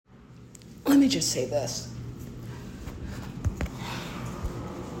let me just say this.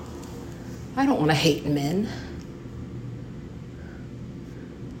 I don't want to hate men.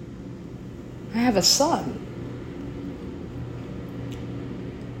 I have a son.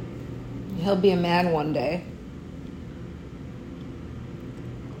 He'll be a man one day.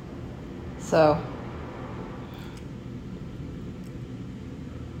 So,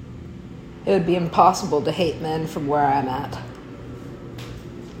 it would be impossible to hate men from where I'm at.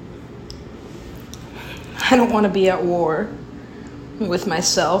 I don't want to be at war with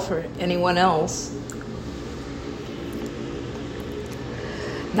myself or anyone else.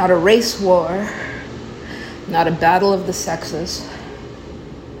 Not a race war, not a battle of the sexes.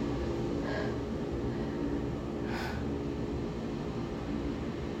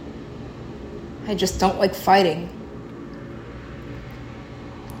 I just don't like fighting.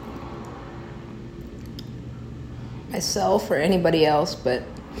 Myself or anybody else, but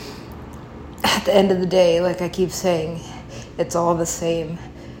at the end of the day, like I keep saying, it's all the same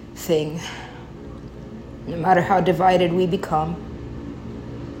thing. No matter how divided we become,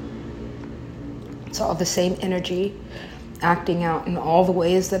 it's all the same energy acting out in all the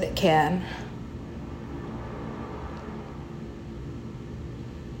ways that it can.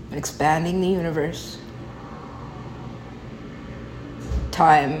 Expanding the universe,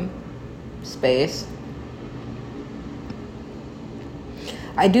 time, space.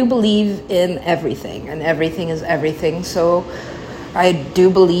 I do believe in everything, and everything is everything. So I do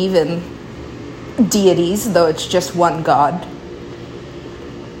believe in deities, though it's just one God,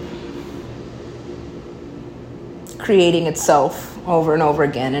 creating itself over and over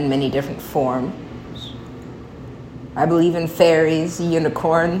again in many different forms. I believe in fairies,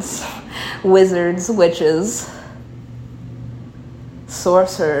 unicorns, wizards, witches,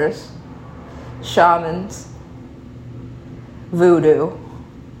 sorcerers, shamans, voodoo.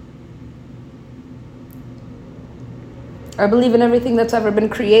 I believe in everything that's ever been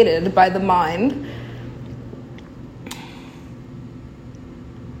created by the mind.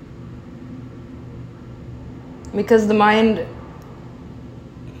 Because the mind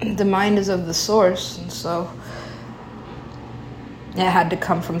is of the source, and so it had to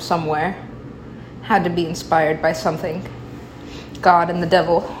come from somewhere, had to be inspired by something. God and the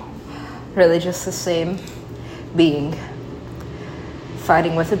devil, really just the same being,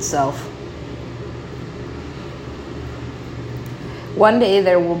 fighting with itself. One day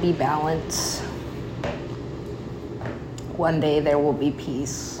there will be balance. One day there will be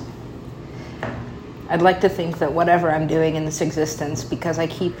peace. I'd like to think that whatever I'm doing in this existence, because I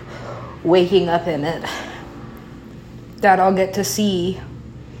keep waking up in it, that I'll get to see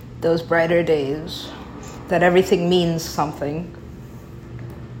those brighter days, that everything means something.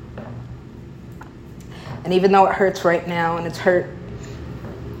 And even though it hurts right now, and it's hurt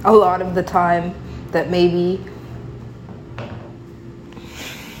a lot of the time, that maybe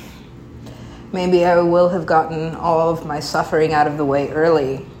I will have gotten all of my suffering out of the way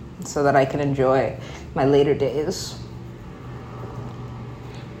early so that I can enjoy my later days.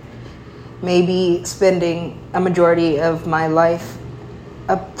 Maybe spending a majority of my life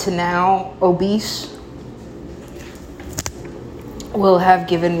up to now obese will have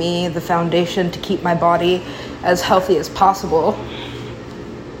given me the foundation to keep my body as healthy as possible.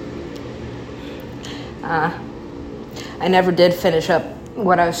 I never did finish up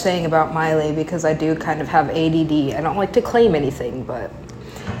what I was saying about Miley because I do kind of have ADD. I don't like to claim anything, but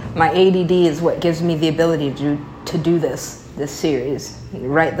my ADD is what gives me the ability to do this series,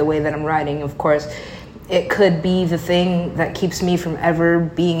 write the way that I'm writing. Of course, it could be the thing that keeps me from ever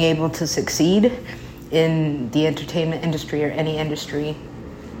being able to succeed in the entertainment industry or any industry,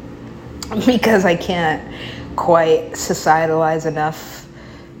 because I can't quite societalize enough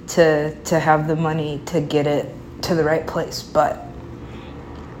to have the money to get it to the right place. But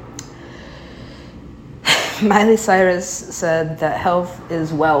Miley Cyrus said that health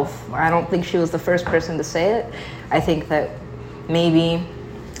is wealth. I don't think she was the first person to say it. I think that maybe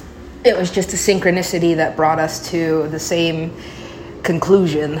it was just a synchronicity that brought us to the same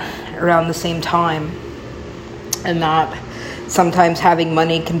conclusion around the same time, and that sometimes having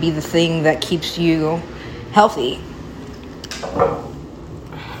money can be the thing that keeps you healthy.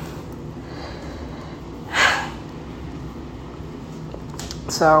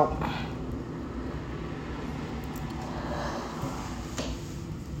 So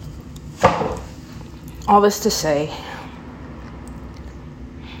all this to say,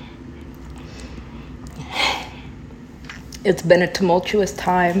 it's been a tumultuous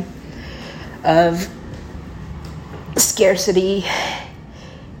time of scarcity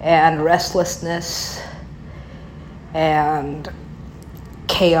and restlessness and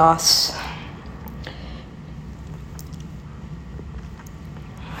chaos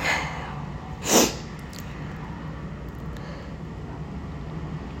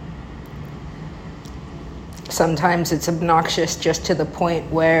sometimes it's obnoxious just to the point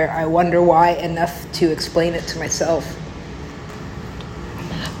where I wonder why enough to explain it to myself.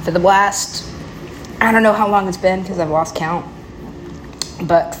 For the last, I don't know how long it's been because I've lost count,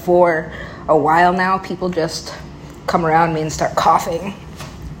 but for a while now, people just come around me and start coughing.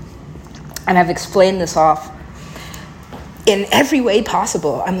 And I've explained this off in every way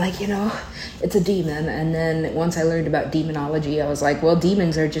possible. I'm like, it's a demon. And then once I learned about demonology, I was like, well,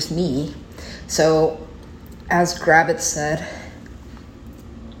 demons are just me. So, as Gravitz said,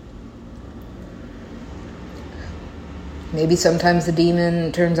 maybe sometimes the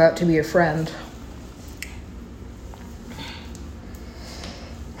demon turns out to be your friend.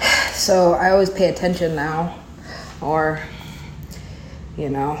 So I always pay attention now, or,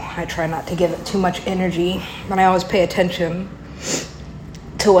 I try not to give it too much energy, but I always pay attention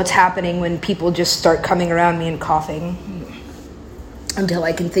to what's happening when people just start coming around me and coughing until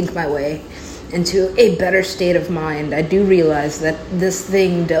I can think my way into a better state of mind. I do realize that this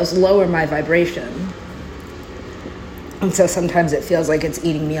thing does lower my vibration. And so sometimes it feels like it's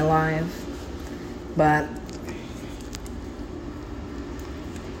eating me alive. But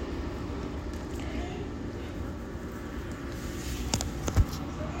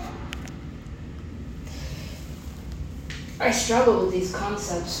I struggle with these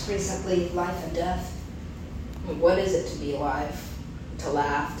concepts recently, life and death. What is it to be alive? To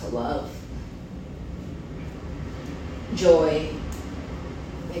laugh, to love, joy,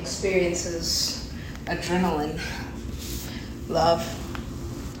 experiences, adrenaline, love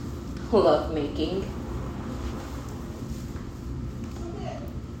making.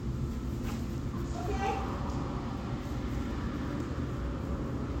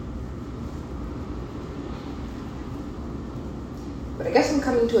 But I guess I'm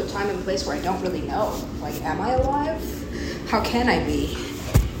coming to a time and place where I don't really know. Like, am I alive? How can I be?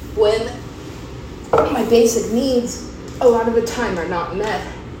 When my basic needs, a lot of the time, are not met.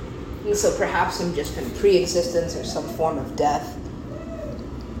 And so perhaps I'm just in pre-existence or some form of death.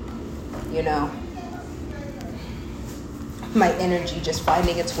 My energy just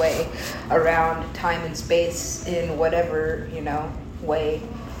finding its way around time and space in whatever, way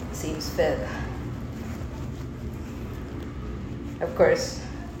seems fit. Of course,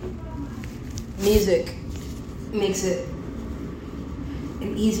 music makes it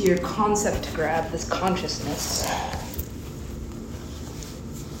an easier concept to grab, this consciousness.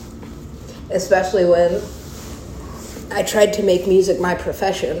 Especially when I tried to make music my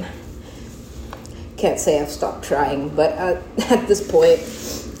profession. Can't say I've stopped trying, but at this point,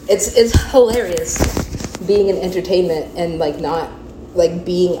 it's hilarious being in entertainment and not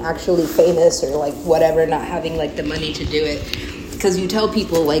being actually famous or whatever, not having the money to do it. Because you tell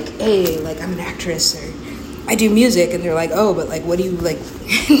people hey, I'm an actress or I do music, and they're like, oh, but what do you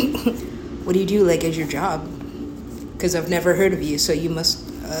what do you do as your job? Because I've never heard of you, so you must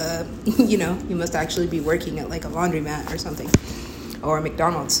you must actually be working at a laundromat or something, or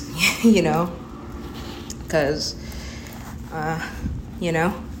McDonald's, because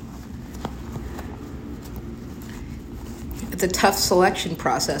it's a tough selection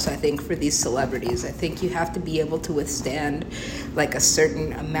process, I think, for these celebrities. I think you have to be able to withstand a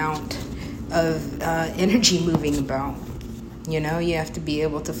certain amount of energy moving about. You have to be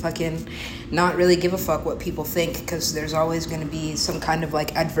able to fucking not really give a fuck what people think, because there's always going to be some kind of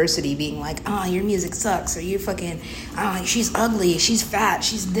adversity being your music sucks, or you fucking, she's ugly, she's fat,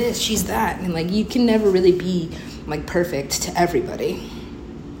 she's this, she's that. And you can never really be perfect to everybody.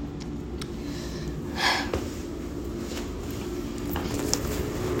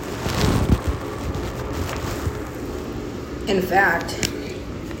 In fact,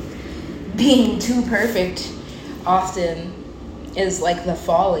 being too perfect often is the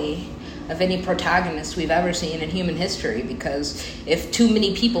folly of any protagonist we've ever seen in human history, because if too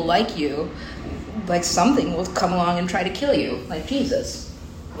many people like you, something will come along and try to kill you, like Jesus.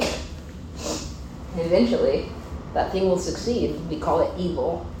 And eventually, that thing will succeed. We call it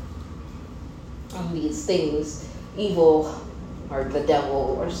evil. And these things, evil, or the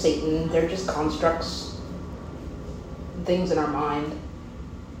devil, or Satan, they're just constructs, things in our mind.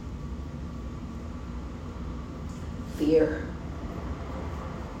 Fear.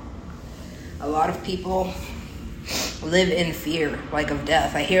 A lot of people live in fear, of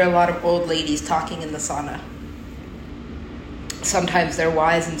death. I hear a lot of old ladies talking in the sauna. Sometimes they're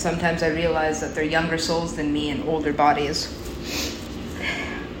wise, and sometimes I realize that they're younger souls than me in older bodies.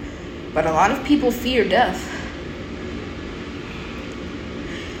 But a lot of people fear death.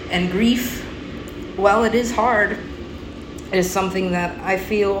 And grief, while it is hard, is something that I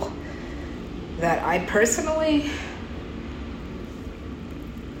feel that I personally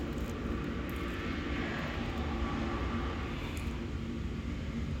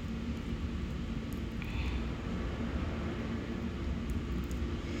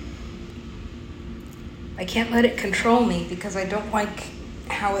I can't let it control me because I don't like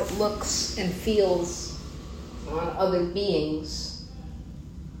how it looks and feels on other beings.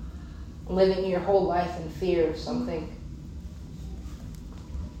 Living your whole life in fear of something.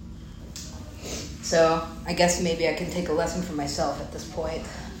 So I guess maybe I can take a lesson from myself at this point.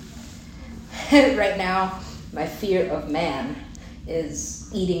 Right now, my fear of man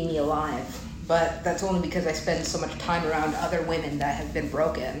is eating me alive. But that's only because I spend so much time around other women that have been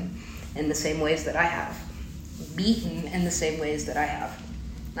broken in the same ways that I have. Beaten in the same ways that I have.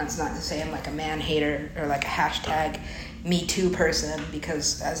 That's not to say I'm like a man hater or like a hashtag Me Too person,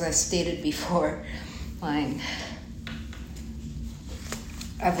 because as I stated before, like,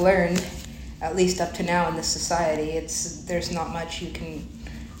 I've learned, at least up to now in this society, there's not much you can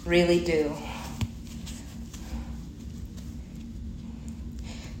really do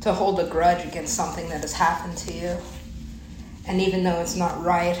to hold a grudge against something that has happened to you. And even though it's not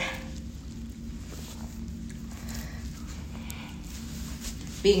right,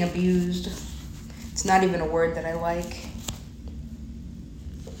 being abused, it's not even a word that I like.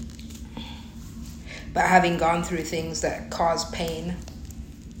 But having gone through things that cause pain,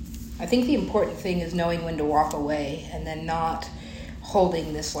 I think the important thing is knowing when to walk away and then not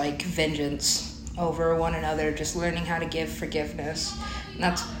holding this like vengeance over one another, just learning how to give forgiveness. And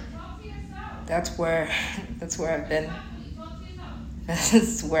that's where I've been.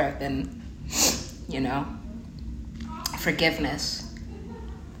 That's where I've been, forgiveness.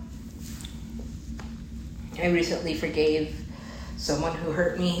 I recently forgave someone who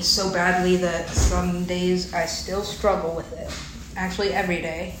hurt me so badly that some days I still struggle with it. Actually, every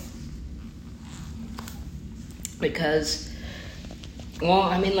day. Because,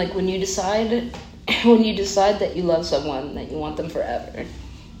 when you decide that you love someone, that you want them forever,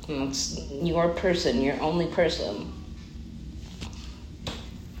 it's your person, your only person.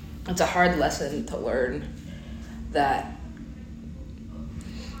 It's a hard lesson to learn that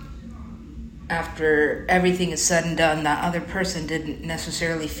after everything is said and done, that other person didn't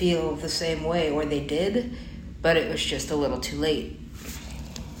necessarily feel the same way, or they did, but it was just a little too late.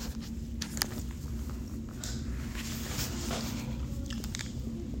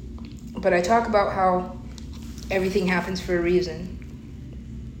 But I talk about how everything happens for a reason.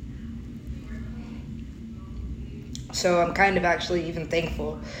 So I'm kind of actually even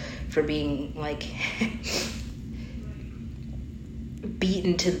thankful for being,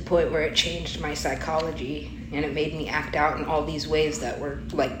 beaten to the point where it changed my psychology and it made me act out in all these ways that were,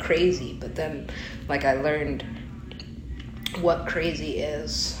 crazy. But then, I learned what crazy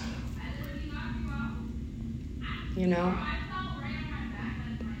is.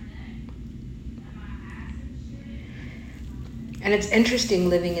 And it's interesting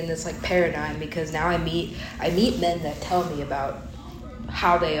living in this paradigm, because now I meet men that tell me about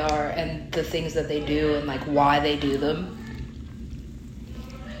how they are and the things that they do and why they do them.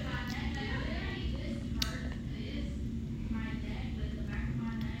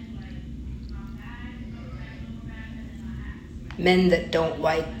 Men that don't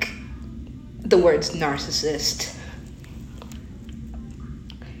like the words narcissist.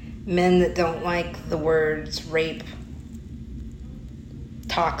 Men that don't like the words rape,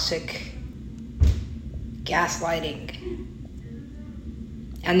 toxic, gaslighting,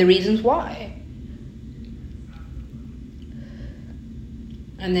 and the reasons why.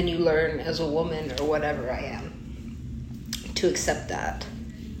 And then you learn as a woman, or whatever I am, to accept that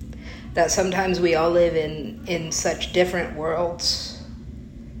sometimes we all live in such different worlds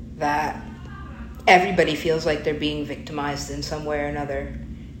that everybody feels like they're being victimized in some way or another,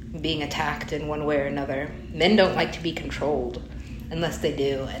 being attacked in one way or another. Men don't like to be controlled unless they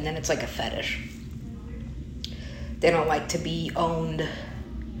do, and then it's like a fetish. They don't like to be owned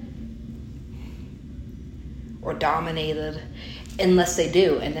or dominated unless they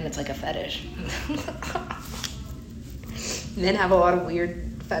do, and then it's like a fetish. Men have a lot of weird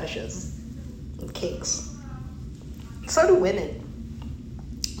fetishes and kinks. So do women.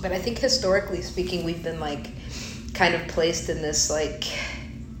 But I think historically speaking, we've been kind of placed in this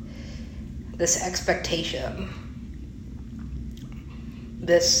this expectation,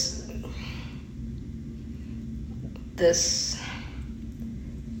 this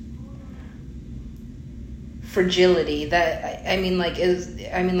fragility that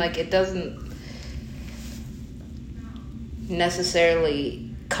it doesn't necessarily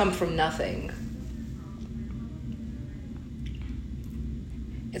come from nothing.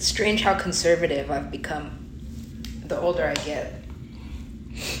 It's strange how conservative I've become the older I get.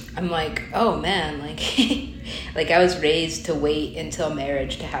 I'm oh man, I was raised to wait until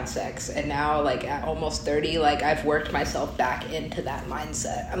marriage to have sex, and now at almost 30, I've worked myself back into that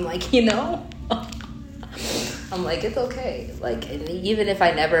mindset. I'm I'm like, it's okay. Like, and even if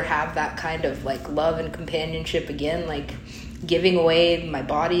I never have that kind of like love and companionship again, like giving away my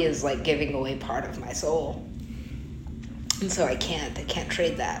body is like giving away part of my soul. And so I can't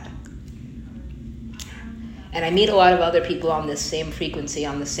trade that. And I meet a lot of other people on this same frequency,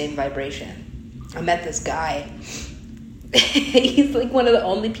 on the same vibration. I met this guy. He's like one of the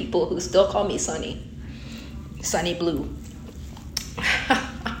only people who still call me Sunny. Sunny Blue.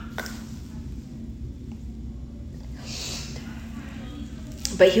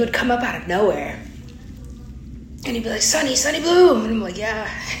 But he would come up out of nowhere. And he'd be like, Sunny Blue. And I'm like, yeah.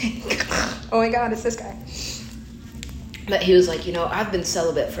 Oh my God, it's this guy. But he was like, I've been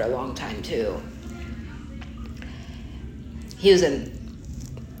celibate for a long time too. He was a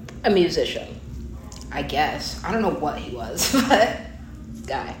musician, I guess. I don't know what he was, but this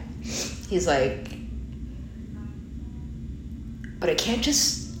guy. He's like, but I can't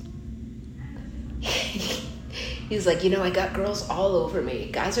just... He's like, I got girls all over me.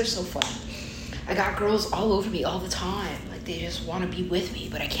 Guys are so fun. I got girls all over me all the time. Like, they just want to be with me,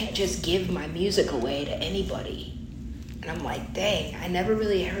 but I can't just give my music away to anybody. And I'm like, dang, I never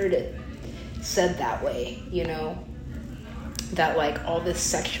really heard it said that way, That, like, all this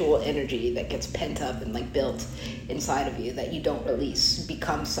sexual energy that gets pent up and, like, built inside of you that you don't release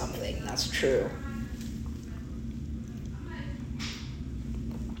becomes something. That's true.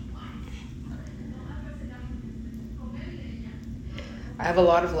 I have a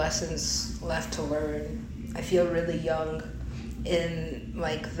lot of lessons left to learn. I feel really young in,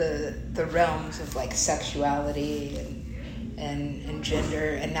 like, the realms of, like, sexuality and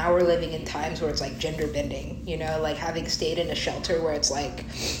gender, and now we're living in times where it's like gender bending, like having stayed in a shelter where it's like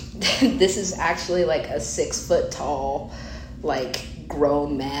this is actually like a 6 foot tall like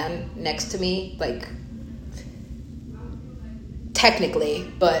grown man next to me, like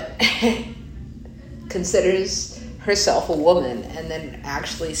technically, but considers herself a woman, and then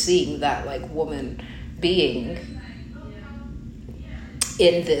actually seeing that like woman being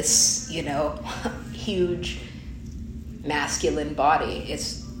in this huge masculine body.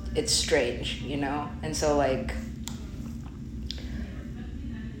 It's strange, and so like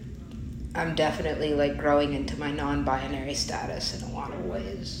I'm definitely like growing into my non-binary status in a lot of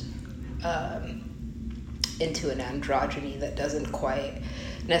ways, into an androgyny that doesn't quite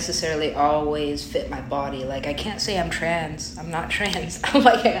necessarily always fit my body. Like, I can't say I'm trans. I'm not trans.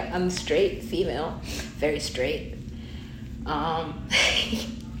 I'm straight female, very straight, but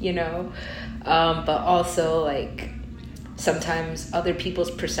also like sometimes other people's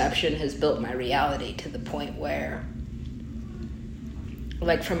perception has built my reality to the point where,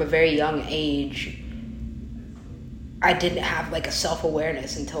 like, from a very young age, I didn't have, like, a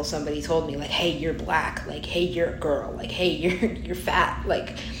self-awareness until somebody told me, like, hey, you're black. Like, hey, you're a girl. Like, hey, you're fat.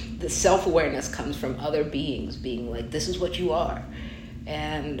 Like, the self-awareness comes from other beings being like, this is what you are.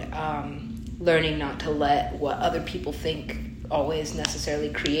 And learning not to let what other people think always necessarily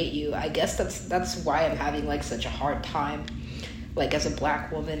create you. I guess that's why I'm having like such a hard time, like as a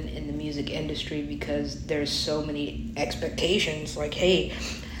black woman in the music industry, because there's so many expectations. Like, hey,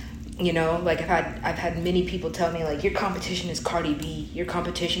 like I've had many people tell me like, your competition is Cardi B, your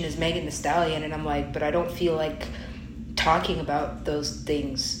competition is Megan Thee Stallion, and I'm like, but I don't feel like talking about those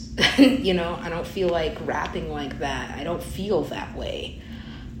things. I don't feel like rapping like that. I don't feel that way.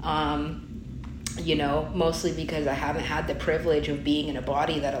 Mostly because I haven't had the privilege of being in a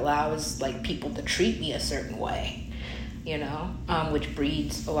body that allows like people to treat me a certain way, which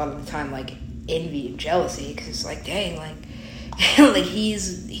breeds a lot of the time like envy and jealousy, because it's like, dang, like like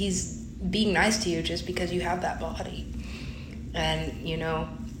he's being nice to you just because you have that body. And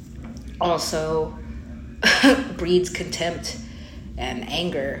also breeds contempt and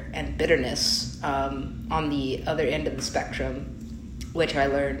anger and bitterness on the other end of the spectrum, which I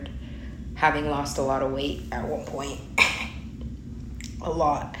learned having lost a lot of weight at one point. A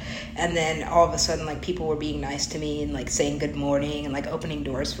lot. And then all of a sudden, like, people were being nice to me and like saying good morning and like opening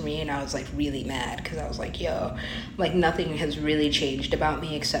doors for me, and I was like really mad, because I was like, yo, like nothing has really changed about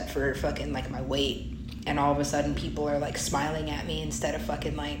me except for fucking like my weight. And all of a sudden people are like smiling at me instead of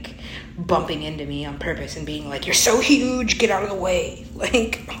fucking like bumping into me on purpose and being like, you're so huge, get out of the way.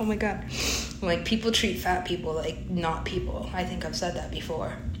 Like, oh my God. Like, people treat fat people like not people. I think I've said that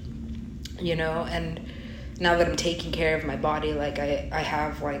before. And now that I'm taking care of my body, like I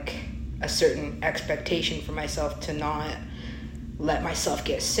have like a certain expectation for myself to not let myself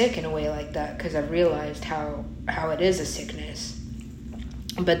get sick in a way like that, because I've realized how it is a sickness.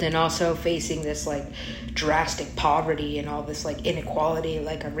 But then also facing this like drastic poverty and all this like inequality,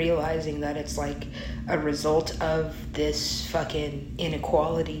 like I'm realizing that it's like a result of this fucking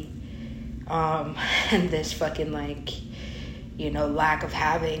inequality. And this fucking, like, lack of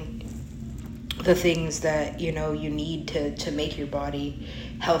having the things that, you need to make your body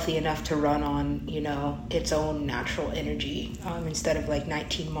healthy enough to run on, its own natural energy, instead of like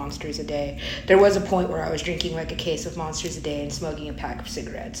 19 Monsters a day. There was a point where I was drinking like a case of Monsters a day and smoking a pack of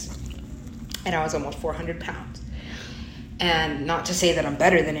cigarettes, and I was almost 400 pounds. And not to say that I'm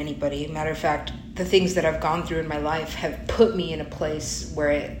better than anybody. Matter of fact, the things that I've gone through in my life have put me in a place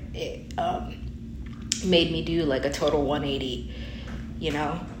where it made me do like a total 180,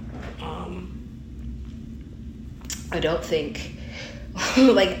 I don't think,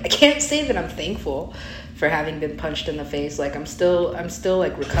 like, I can't say that I'm thankful for having been punched in the face. Like, I'm still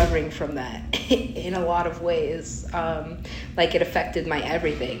like recovering from that in a lot of ways. Like, it affected my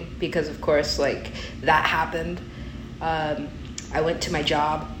everything because, of course, like, that happened. I went to my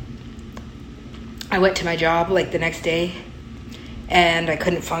job like the next day, and I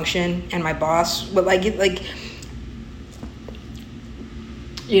couldn't function, and my boss, but you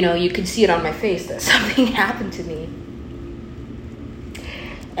could see it on my face that something happened to me.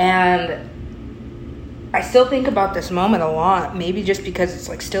 And I still think about this moment a lot, maybe just because it's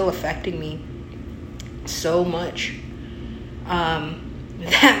like still affecting me so much.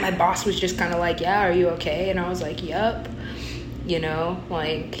 That my boss was just kind of like, yeah, are you okay? And I was like, yep.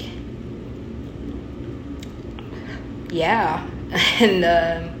 Like, yeah. And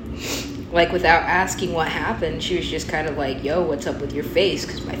like, without asking what happened, she was just kind of like, yo, what's up with your face?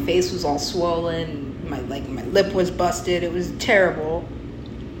 Because my face was all swollen, my lip was busted. It was terrible.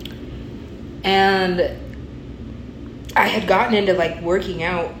 And I had gotten into like working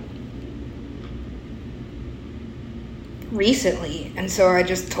out recently, and so I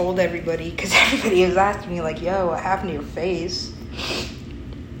just told everybody, because everybody was asking me like, yo, what happened to your face?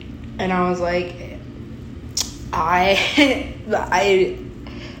 And I was like, I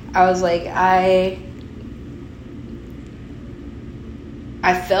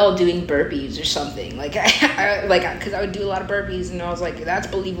fell doing burpees or something. Like, because I would do a lot of burpees, and I was like, that's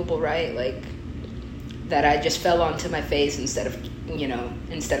believable, right? Like, that I just fell onto my face instead of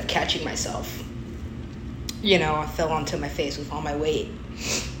catching myself. I fell onto my face with all my weight,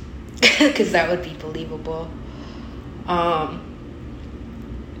 because that would be believable.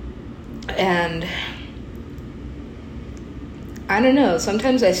 And I don't know,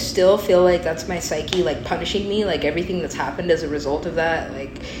 sometimes I still feel like that's my psyche, like, punishing me, like, everything that's happened as a result of that.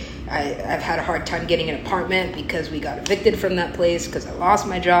 Like, I've had a hard time getting an apartment because we got evicted from that place because I lost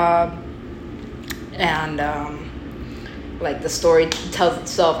my job. And like, the story tells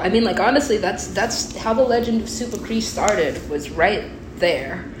itself. I mean, like, honestly, that's how the legend of Super Cree started, was right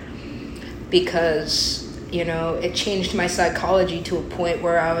there, because it changed my psychology to a point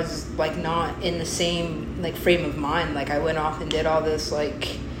where I was like not in the same like frame of mind. Like, I went off and did all this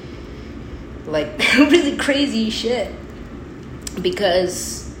like really crazy shit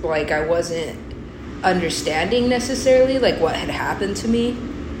because like I wasn't understanding necessarily like what had happened to me.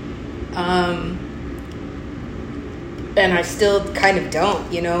 And I still kind of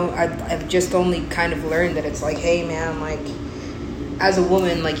don't, I've just only kind of learned that it's like, hey man, like, as a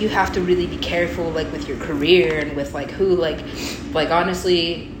woman, like, you have to really be careful, like, with your career and with like who, like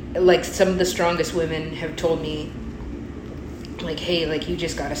honestly, like, some of the strongest women have told me, like, hey, like, you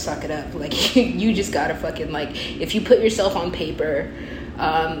just gotta suck it up. Like, you just gotta fucking, like, if you put yourself on paper,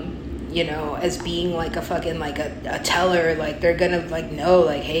 as being like a fucking like a teller, like, they're gonna like know,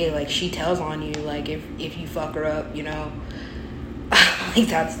 like, hey, like, she tells on you, like, if you fuck her up, like,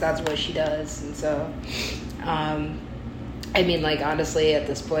 that's what she does. And so I mean, like, honestly, at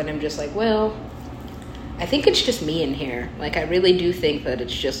this point, I'm just like, well, I think it's just me in here. Like, I really do think that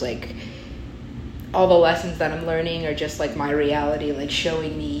it's just like all the lessons that I'm learning are just like my reality, like,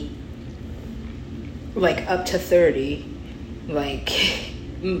 showing me like up to 30, like,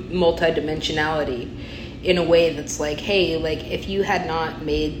 multidimensionality in a way that's like, hey, like, if you had not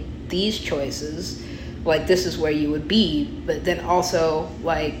made these choices, like, this is where you would be. But then also,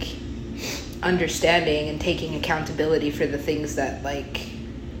 like, understanding and taking accountability for the things that, like,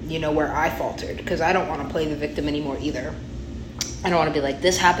 where I faltered, because I don't want to play the victim anymore either. I don't want to be like,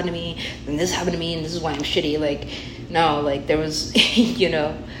 this happened to me, and this happened to me, and this is why I'm shitty. Like, no, like, there was,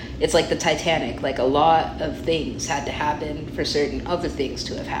 it's like the Titanic. Like, a lot of things had to happen for certain other things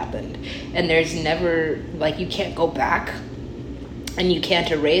to have happened. And there's never, like, you can't go back and you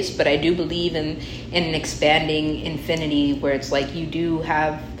can't erase, but I do believe in an expanding infinity where it's like you do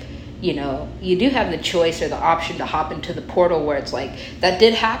have the choice or the option to hop into the portal where it's like, that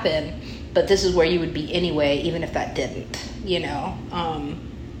did happen, but this is where you would be anyway, even if that didn't,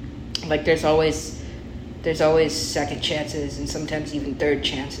 like, there's always second chances, and sometimes even third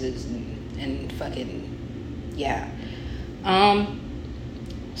chances, and fucking, yeah.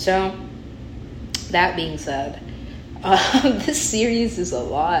 So, that being said, this series is a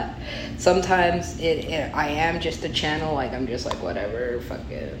lot. Sometimes I am just a channel, like I'm just like, whatever,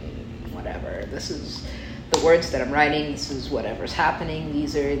 fucking, whatever. This is the words that I'm writing, this is whatever's happening,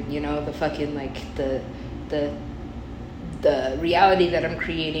 these are, the fucking, like, the reality that I'm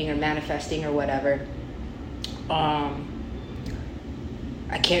creating or manifesting or whatever. I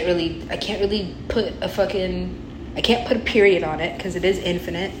can't really put I can't put a period on it because it is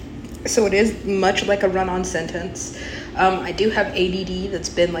infinite. So it is much like a run-on sentence. I do have ADD that's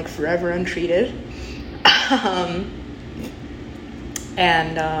been like forever untreated.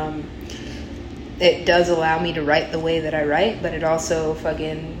 And it does allow me to write the way that I write, but it also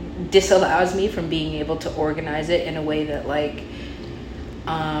fucking disallows me from being able to organize it in a way that like,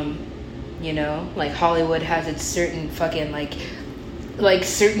 like Hollywood has its certain fucking like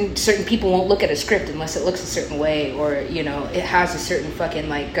certain people won't look at a script unless it looks a certain way, or it has a certain fucking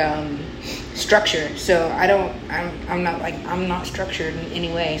like structure. So I'm not structured in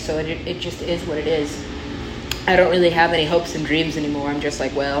any way, so it just is what it is. I don't really have any hopes and dreams anymore. I'm just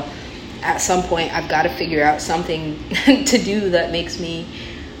like, well, at some point I've got to figure out something to do that makes me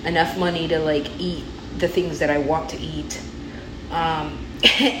enough money to like eat the things that I want to eat,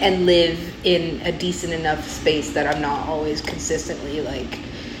 and live in a decent enough space that I'm not always consistently like,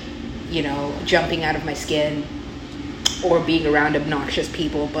 jumping out of my skin or being around obnoxious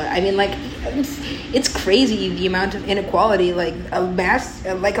people. But I mean, like, it's crazy the amount of inequality. Like a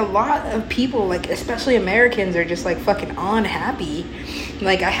lot of people, like especially Americans, are just like fucking unhappy.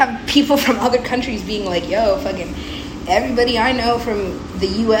 Like I have people from other countries being like, yo, fucking everybody I know from the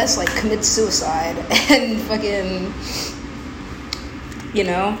US like commits suicide, and fucking,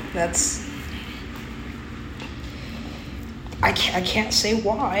 that's, I can't say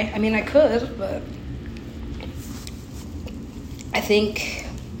why. I mean, I could, but I think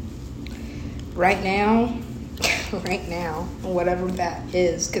right now, whatever that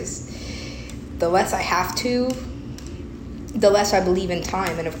is, because the less I have to, the less I believe in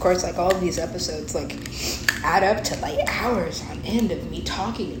time. And of course, like all of these episodes like add up to like hours on end of me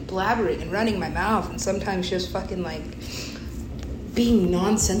talking and blabbering and running my mouth, and sometimes just fucking like being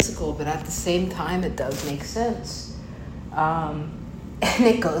nonsensical, but at the same time it does make sense. And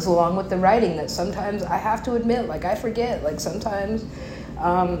it goes along with the writing that sometimes I have to admit, like I forget, like sometimes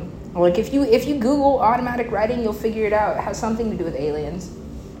like if you Google automatic writing, you'll figure it out. It has something to do with aliens.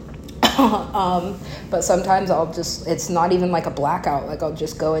 But sometimes it's not even like a blackout, like I'll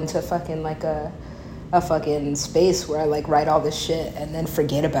just go into fucking like a fucking space where I like write all this shit and then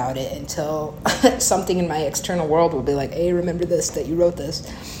forget about it until something in my external world will be like, hey, remember this, that you wrote this,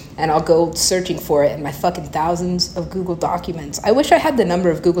 and I'll go searching for it in my fucking thousands of Google documents. I wish I had the number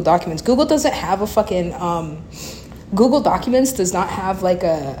of Google documents. Google doesn't have a fucking Google Documents does not have like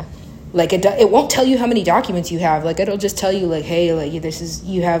a it won't tell you how many documents you have. Like it'll just tell you like, hey, like you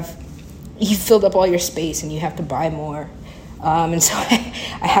filled up all your space and you have to buy more. And so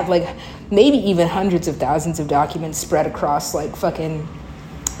I have like maybe even hundreds of thousands of documents spread across like fucking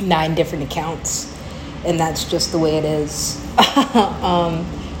 9 different accounts, and that's just the way it is.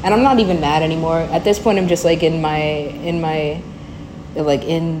 And I'm not even mad anymore. At this point, I'm just like in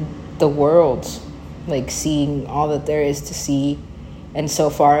the world, like seeing all that there is to see. And so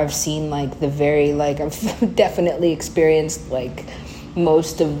far I've seen like I've definitely experienced like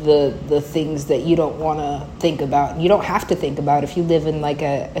most of the things that you don't want to think about. You don't have to think about if you live in like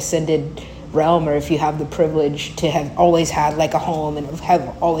a ascended realm, or if you have the privilege to have always had like a home and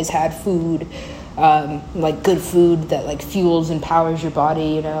have always had food, like good food that like fuels and powers your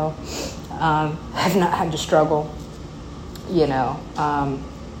body, have not had to struggle,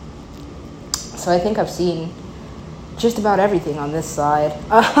 so I think I've seen just about everything on this side.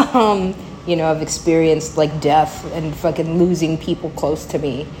 I've experienced like death and fucking losing people close to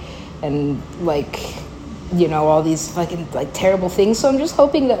me, and like, all these fucking like terrible things. So I'm just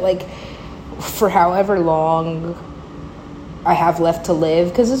hoping that like for however long I have left to live,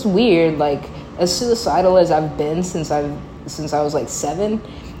 because it's weird, like as suicidal as I've been since I was like 7,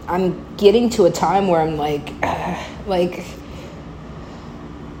 I'm getting to a time where I'm like like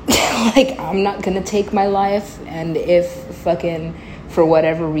I'm not gonna take my life, and if fucking for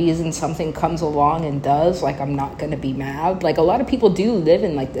whatever reason something comes along and does, like I'm not gonna be mad. Like a lot of people do live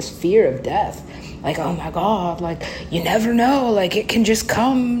in like this fear of death, like, oh my god, like you never know, like it can just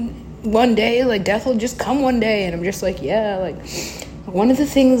come one day, like death will just come one day. And I'm just like, yeah, like one of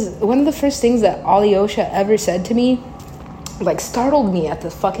the first things that Alyosha ever said to me like startled me at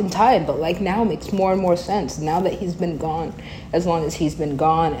the fucking time, but like now makes more and more sense now that he's been gone, as long as he's been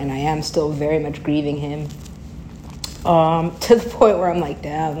gone, and I am still very much grieving him, to the point where I'm like,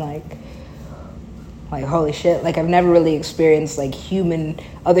 damn, like holy shit, like I've never really experienced like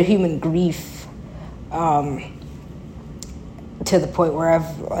other human grief, to the point where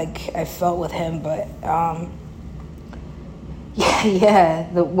I felt with him. But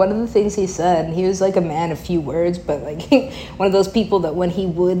one of the things he said, he was like a man of few words, but like one of those people that when he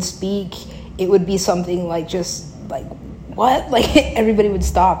would speak, it would be something like just like, what? Like everybody would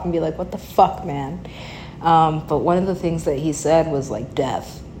stop and be like, what the fuck, man? But one of the things that he said was like,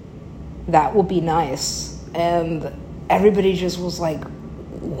 death, that will be nice. And everybody just was like,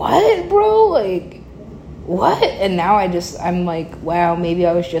 what, bro? Like, what? And now I'm like, wow, maybe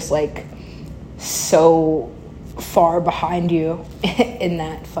I was just like so far behind you in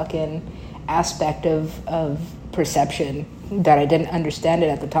that fucking aspect of perception that I didn't understand it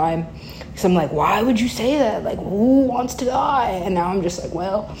at the time. So I'm like, why would you say that? Like, who wants to die? And now I'm just like,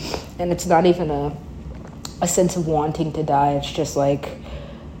 well, and it's not even a sense of wanting to die. It's just like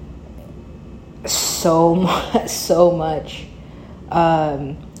so much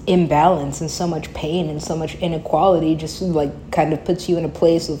imbalance and so much pain and so much inequality just like kind of puts you in a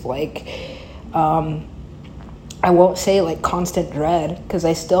place of like, I won't say like constant dread, because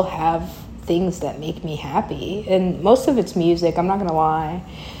I still have things that make me happy, and most of it's music, I'm not gonna lie.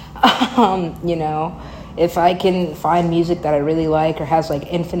 You know, if I can find music that I really like or has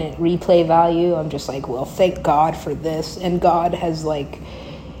like infinite replay value, I'm just like, well, thank God for this. And God has like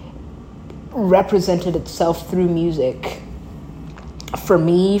represented itself through music for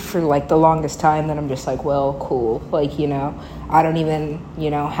me for like the longest time, that I'm just like, well, cool, like, you know, I don't even,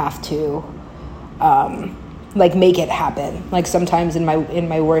 you know, have to like make it happen. Like sometimes in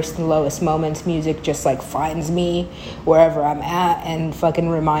my worst and lowest moments, music just like finds me wherever I'm at and fucking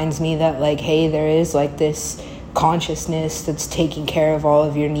reminds me that like, hey, there is like this consciousness that's taking care of all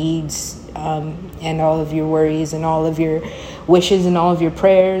of your needs, and all of your worries and all of your wishes and all of your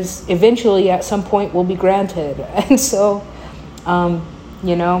prayers eventually at some point will be granted. And so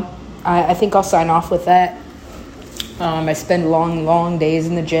you know, I think I'll sign off with that. I spend long days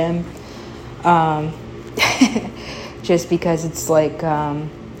in the gym, just because it's like,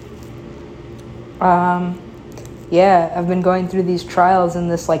 yeah, I've been going through these trials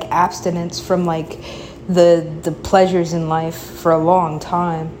and this like abstinence from like the pleasures in life for a long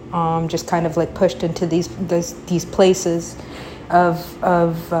time. Just kind of like pushed into these places of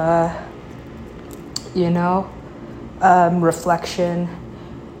you know, reflection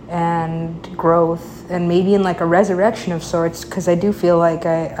and growth, and maybe in like a resurrection of sorts, because I do feel like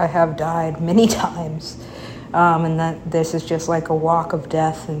I have died many times, and that this is just like a walk of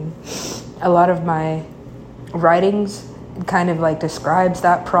death. And a lot of my writings kind of like describes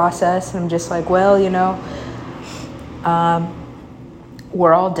that process, and I'm just like, well, you know,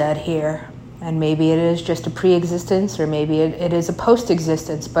 we're all dead here, and maybe it is just a pre-existence, or maybe it is a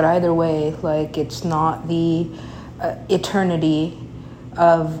post-existence, but either way, like, it's not the eternity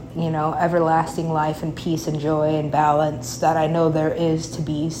of, you know, everlasting life and peace and joy and balance that I know there is to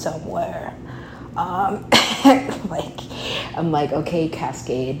be somewhere. Like, I'm like, okay,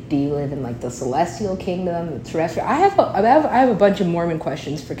 Kaskade, do you live in like the celestial kingdom, the terrestrial? I have a bunch of Mormon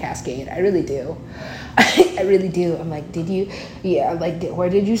questions for Kaskade. I really do. I really do. I'm like, where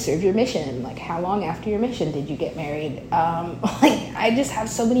did you serve your mission? Like, how long after your mission did you get married? Like, I just have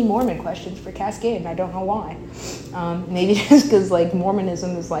so many Mormon questions for Kaskade, and I don't know why. Maybe just because like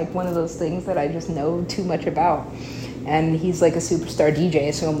Mormonism is like one of those things that I just know too much about. And he's like a superstar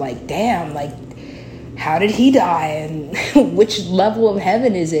DJ, so I'm like, damn, like, how did he die, and which level of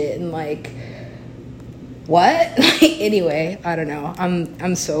heaven is it, and like, what? Anyway, I don't know.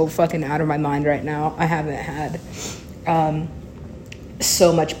 I'm so fucking out of my mind right now. I haven't had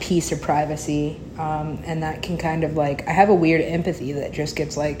so much peace or privacy, and that can kind of like, I have a weird empathy that just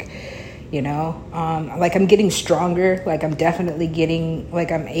gets like, you know, like I'm getting stronger, like I'm definitely getting,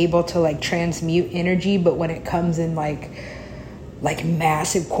 like I'm able to like transmute energy, but when it comes in like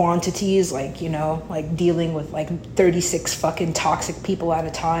massive quantities, like, you know, like dealing with like 36 fucking toxic people at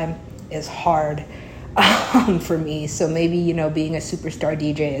a time is hard for me. So maybe, you know, being a superstar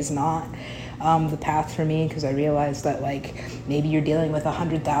DJ is not the path for me, because I realized that like maybe you're dealing with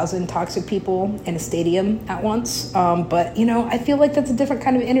 100,000 toxic people in a stadium at once, but you know, I feel like that's a different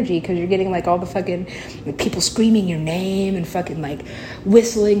kind of energy, because you're getting like all the fucking like, people screaming your name and fucking like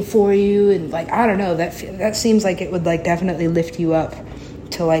whistling for you, and like, I don't know, that seems like it would like definitely lift you up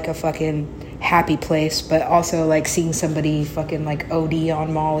to like a fucking happy place, but also like seeing somebody fucking like OD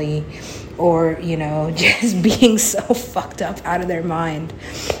on Molly, or, you know, just being so fucked up out of their mind,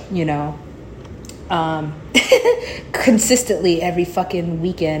 you know. Consistently every fucking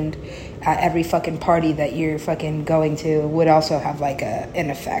weekend at every fucking party that you're fucking going to would also have like an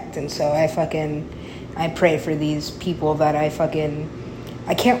effect. And so I pray for these people that I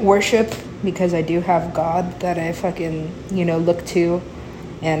can't worship, because I do have God that I fucking, you know, look to,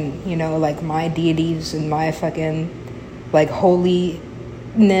 and, you know, like my deities and my fucking like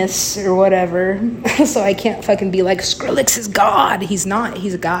holiness or whatever. So I can't fucking be like, Skrillex is God. He's not.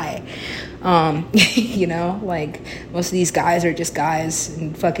 He's a guy. You know, like most of these guys are just guys,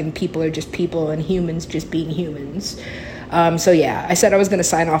 and fucking people are just people, and humans just being humans. So yeah, I said I was going to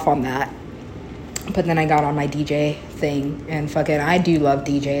sign off on that, but then I got on my DJ thing, and fucking I do love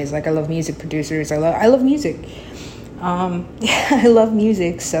DJs. Like I love music producers. I love music. I love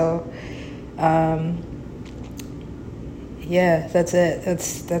music. So, yeah, that's it.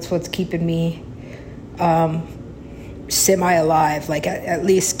 That's what's keeping me, semi-alive, like at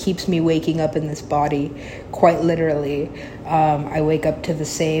least keeps me waking up in this body, quite literally. I wake up to the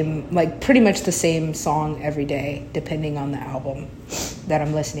same, like pretty much the same song every day, depending on the album that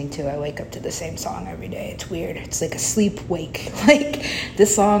I'm listening to. I wake up to the same song every day. It's weird. It's like a sleep wake. Like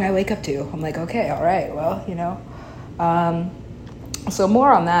this song I wake up to, I'm like, okay, all right, well, you know. So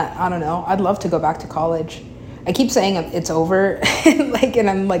more on that. I don't know. I'd love to go back to college. I keep saying it's over, like, and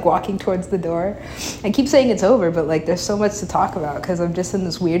I'm like walking towards the door. I keep saying it's over, but like there's so much to talk about, because I'm just in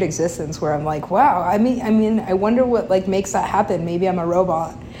this weird existence where I'm like, wow, I mean, I wonder what like makes that happen. Maybe I'm a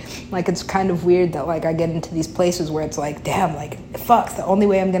robot. Like it's kind of weird that like I get into these places where it's like, damn, like fuck, the only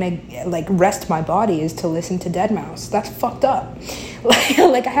way I'm gonna like rest my body is to listen to Deadmau5. That's fucked up.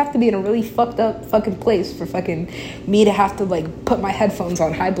 Like I have to be in a really fucked up fucking place for fucking me to have to like put my headphones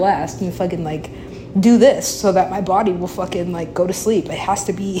on high blast and fucking like do this so that my body will fucking like go to sleep. It has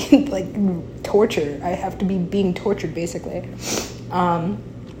to be like torture. I have to be being tortured basically,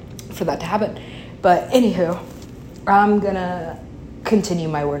 for that to happen. But anywho, I'm gonna continue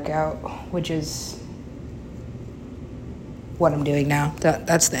my workout, which is what I'm doing now.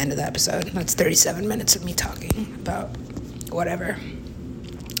 That's the end of the episode. That's 37 minutes of me talking about whatever.